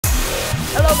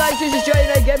Hello guys, this is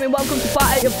J&A Gaming. Welcome to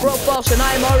part 8 of Broforce, and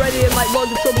I am already in like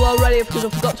loads of trouble already because I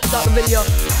forgot to start the video.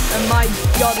 And my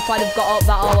god, if I'd have got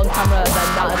that all on camera, then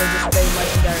that would have just been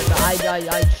legendary. But I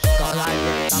just got that.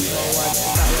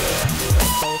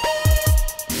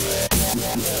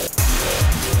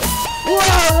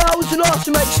 Wow, that was an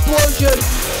awesome explosion.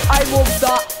 I love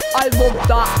that.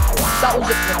 That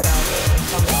was it.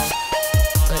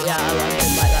 But yeah, I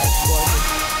didn't like that explosion.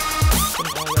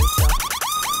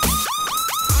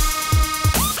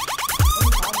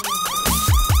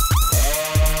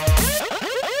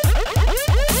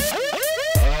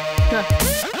 That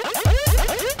was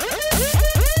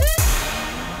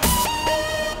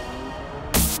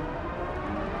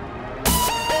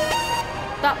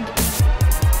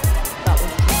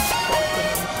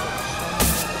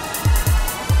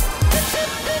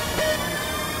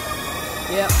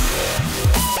yeah.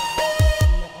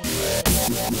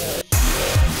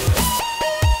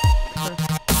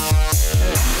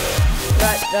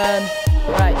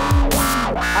 Right.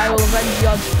 I will avenge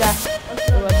your death.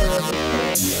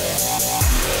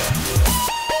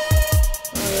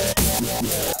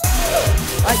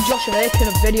 Right, Josh, I'm making a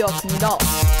video, can you not?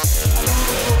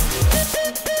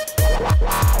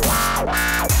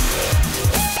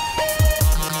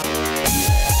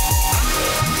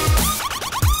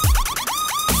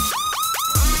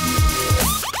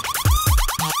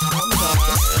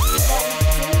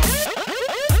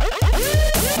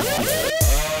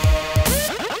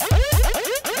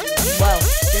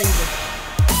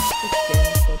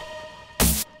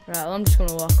 Right, well, I'm just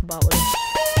gonna walk about with it.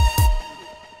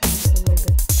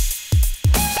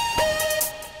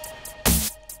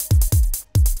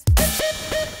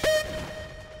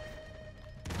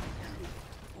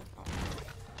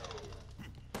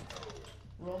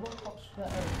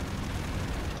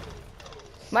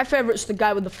 My favourite's the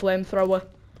guy with the flamethrower.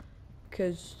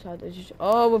 Cause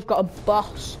oh, we've got a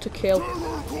boss to kill.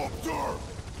 Terrorkopter!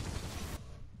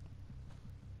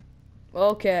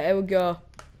 Okay, here we go.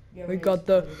 We got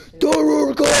the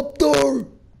Terrorkopter!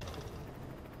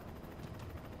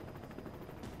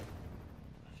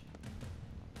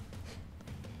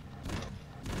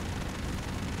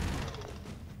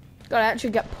 God, I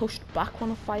actually get pushed back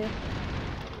when I fire.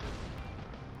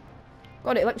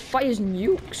 God, it like fires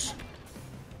nukes.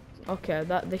 Okay,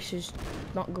 this is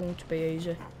not going to be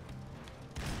easy.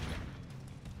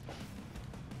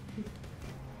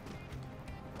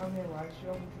 I'm gonna lie, she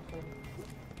don't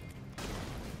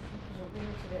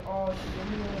oh, she's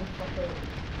in the fucking.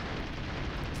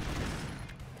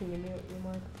 Can you mute your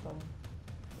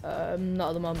microphone? Not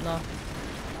at the moment, no.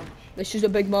 This is a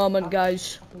big moment,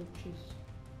 guys.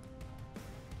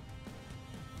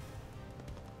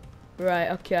 Right,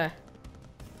 okay.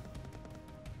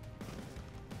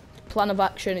 Plan of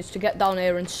action is to get down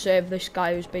here and save this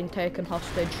guy who's been taken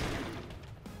hostage.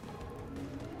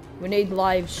 We need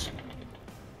lives.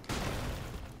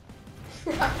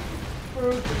 Throw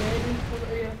a grenade in front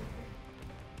of you.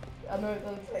 I know it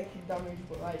doesn't take you damage,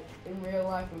 but like in real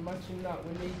life, imagine that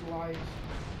we need lives.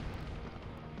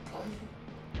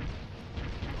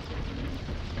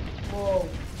 Whoa.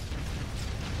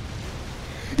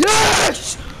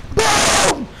 Yes!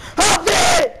 Boom! Have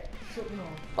it!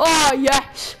 Oh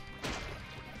yes!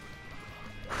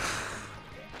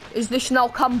 Is this now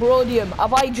Cambodium?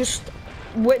 Have I just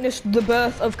witnessed the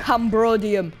birth of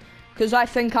Cambodium? Because I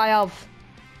think I have.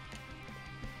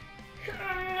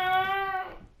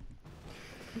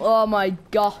 Oh my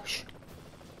gosh.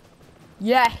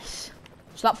 Yes.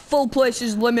 So that full place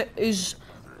is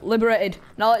liberated.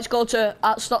 Now let's go to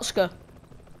Artstotska.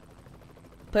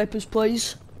 Papers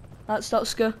please.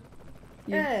 Artstotska.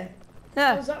 Yeah.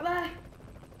 Yeah. Was that there?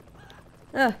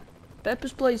 Yeah.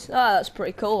 Papers please. Ah, that's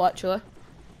pretty cool actually.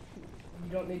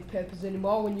 You don't need papers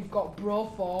anymore when you've got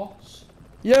Broforce.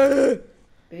 Yeah.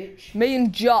 Bitch. Me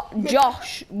and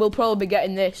Josh will probably be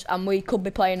getting this, and we could be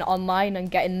playing it online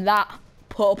and getting that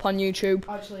put up on YouTube.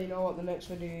 Actually, you know what? The next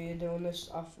video you're doing this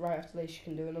right after this, you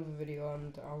can do another video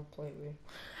and I'll play it with you.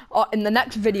 Oh, in the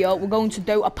next video, we're going to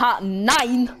do a part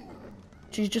 9,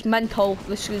 which is just mental.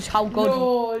 This is how good.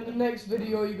 No, in the next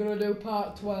video you're gonna do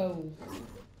part 12.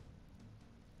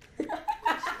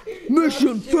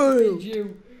 Mission failed.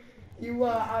 You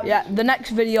are. Yeah, the next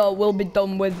video will be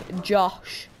done with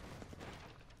Josh.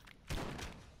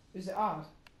 Is it hard?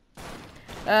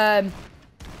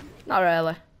 Not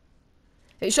really.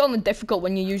 It's only difficult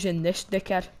when you're using this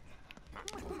dickhead.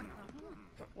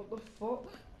 What the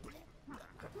fuck?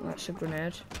 That's a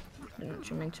grenade. Didn't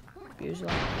actually mean to use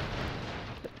that.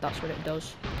 But that's what it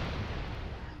does.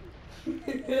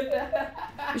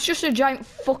 It's just a giant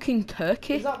fucking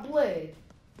turkey. Is that blade?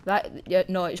 That, yeah,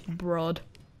 no, it's broad.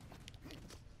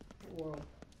 world.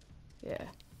 Yeah.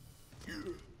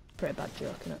 Pretty bad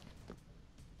joke, innit?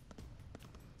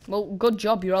 Well, good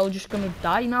job, you're all just gonna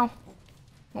die now.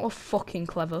 Not fucking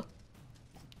clever.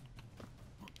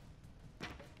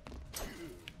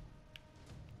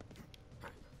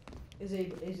 Who's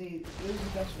the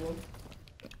best one?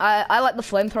 I like the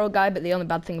flamethrower guy, but the only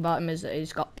bad thing about him is that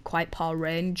he's got quite poor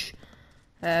range.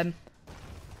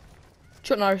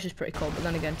 Chuck Norris is pretty cool, but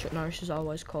then again, Chuck Norris is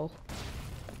always cool.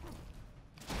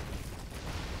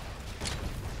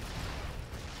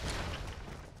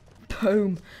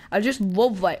 Boom. I just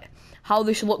love like how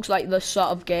this looks like the sort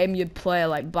of game you'd play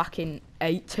like back in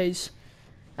 80s.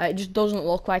 It just doesn't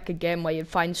look like a game where you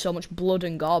find so much blood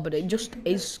and gore, but it just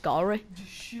is scary. Just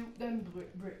shoot them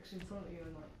bricks in front of you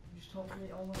and like just talk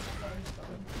it all like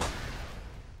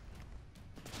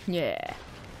Yeah.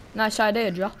 Nice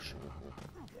idea, Josh.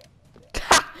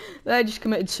 They just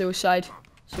committed suicide.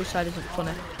 Suicide isn't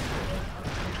funny.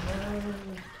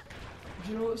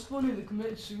 Do you know what's funny? They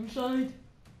committed suicide.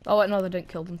 Oh wait, no, they didn't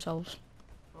kill themselves.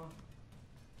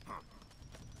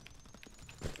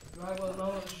 Right, well,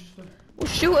 no, it's just a... Well,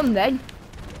 shoot them then.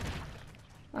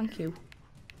 Thank you.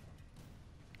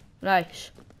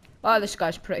 Nice. Oh, this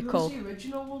guy's pretty cool. Who's the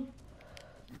original one?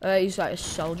 He's like a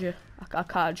soldier. I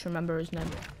can't just remember his name.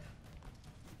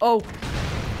 Oh!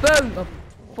 Boom! Oh,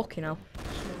 fucking hell.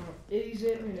 Is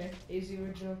it, really? Is the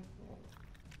original?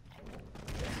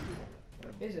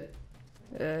 Is it?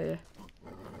 Yeah.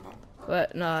 Wait,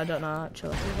 no, I don't know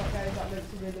actually. Is that guy that meant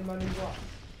to be the man in black?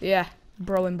 Yeah,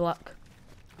 bro in black.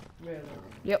 Really?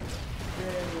 Yep.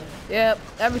 Really? Yep,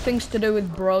 everything's to do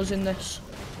with bros in this.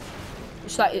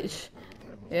 It's like it's...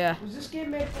 Yeah. Was this game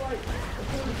made for like a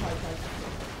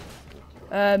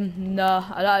prototype? No,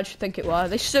 I don't actually think it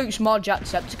was. This suits more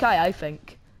Jacksepticeye, I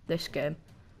think. This game.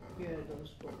 Yeah, it does.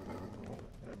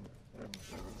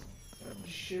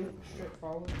 Just shoot straight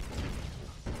forward.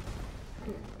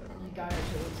 You guy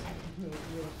actually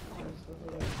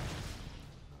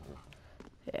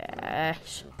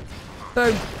Yes.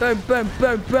 Boom, boom, boom,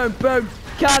 boom, boom, boom.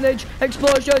 Carnage,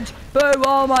 explosions, boom.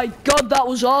 Oh my god, that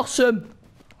was awesome.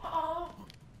 Oh.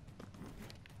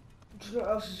 Do you know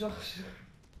what else is awesome?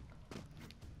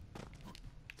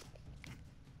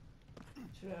 Do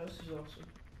you know what else is awesome?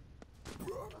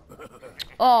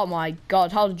 Oh my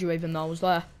god, how did you even know I was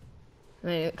there? I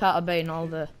mean, it can't have been all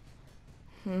the...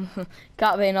 can't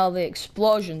have been all the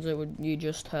explosions that you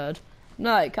just heard.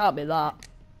 No, it can't be that.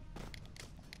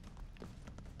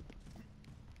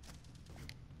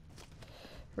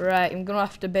 Right, I'm gonna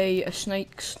have to be a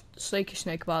sneaky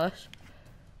snake about this.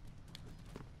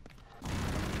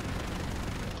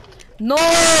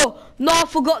 No! No, I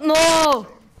forgot, no!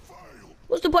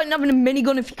 What's the point in having a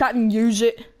minigun if you can't even use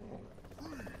it?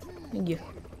 Thank you.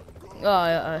 Oh,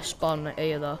 I spawn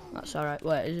here though. That's alright.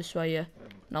 Wait, is this where you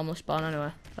normally spawn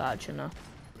anyway? Actually, no.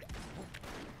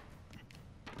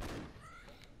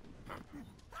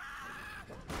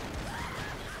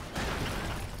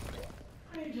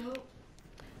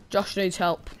 Josh needs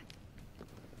help.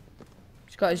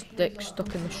 He's got his dick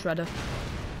stuck in the shredder.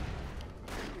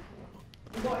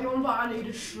 What are you on about? I need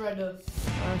a shredder.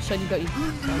 I said you got your...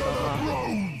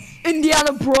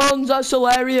 Indiana Bronze, that's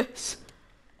hilarious.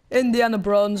 Indiana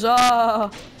Bronze,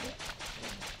 ah.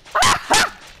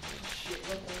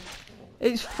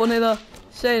 It's funny though,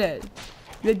 saying it.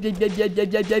 Oh, you're just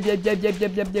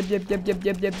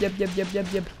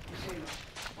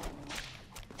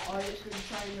gonna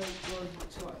try and load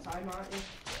two at a time, aren't you?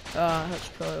 Ah, that's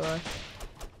probably why.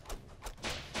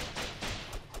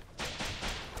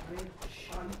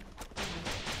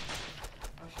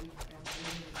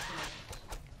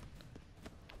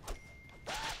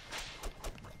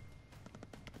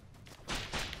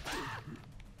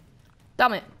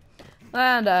 Damn it.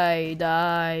 And I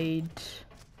died.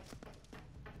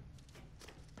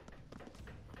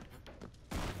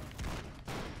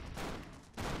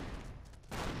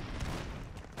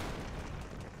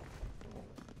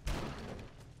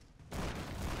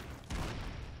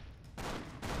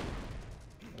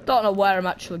 Don't know where I'm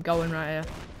actually going right here.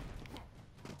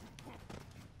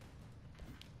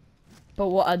 But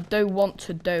what I do want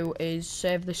to do is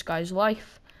save this guy's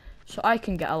life so I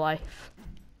can get a life.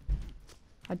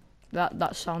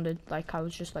 That sounded like I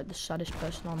was just like the saddest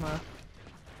person on earth.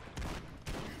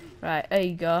 Right, there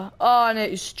you go. Oh, and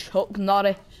it's Chuck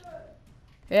Norris.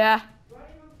 Yeah.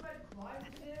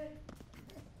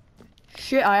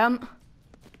 Shit, I am.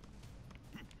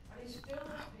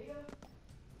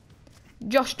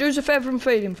 Josh, do us a favour and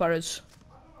feed him for us.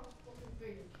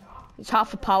 It's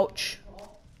half a pouch.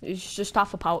 It's just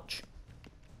half a pouch.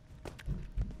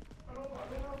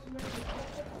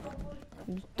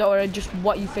 Don't worry, just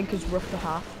what you think is rough for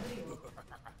half.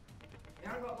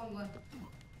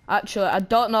 Actually, I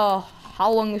don't know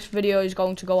how long this video is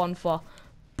going to go on for,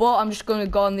 but I'm just going to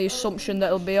go on the assumption that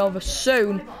it'll be over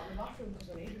soon.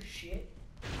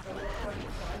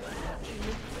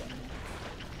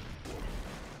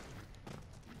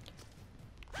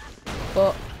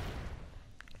 But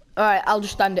alright, I'll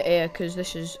just end it here because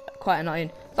this is quite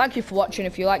annoying. Thank you for watching.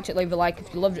 If you liked it, leave a like.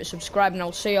 If you loved it, subscribe, and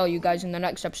I'll see all you guys in the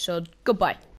next episode. Goodbye.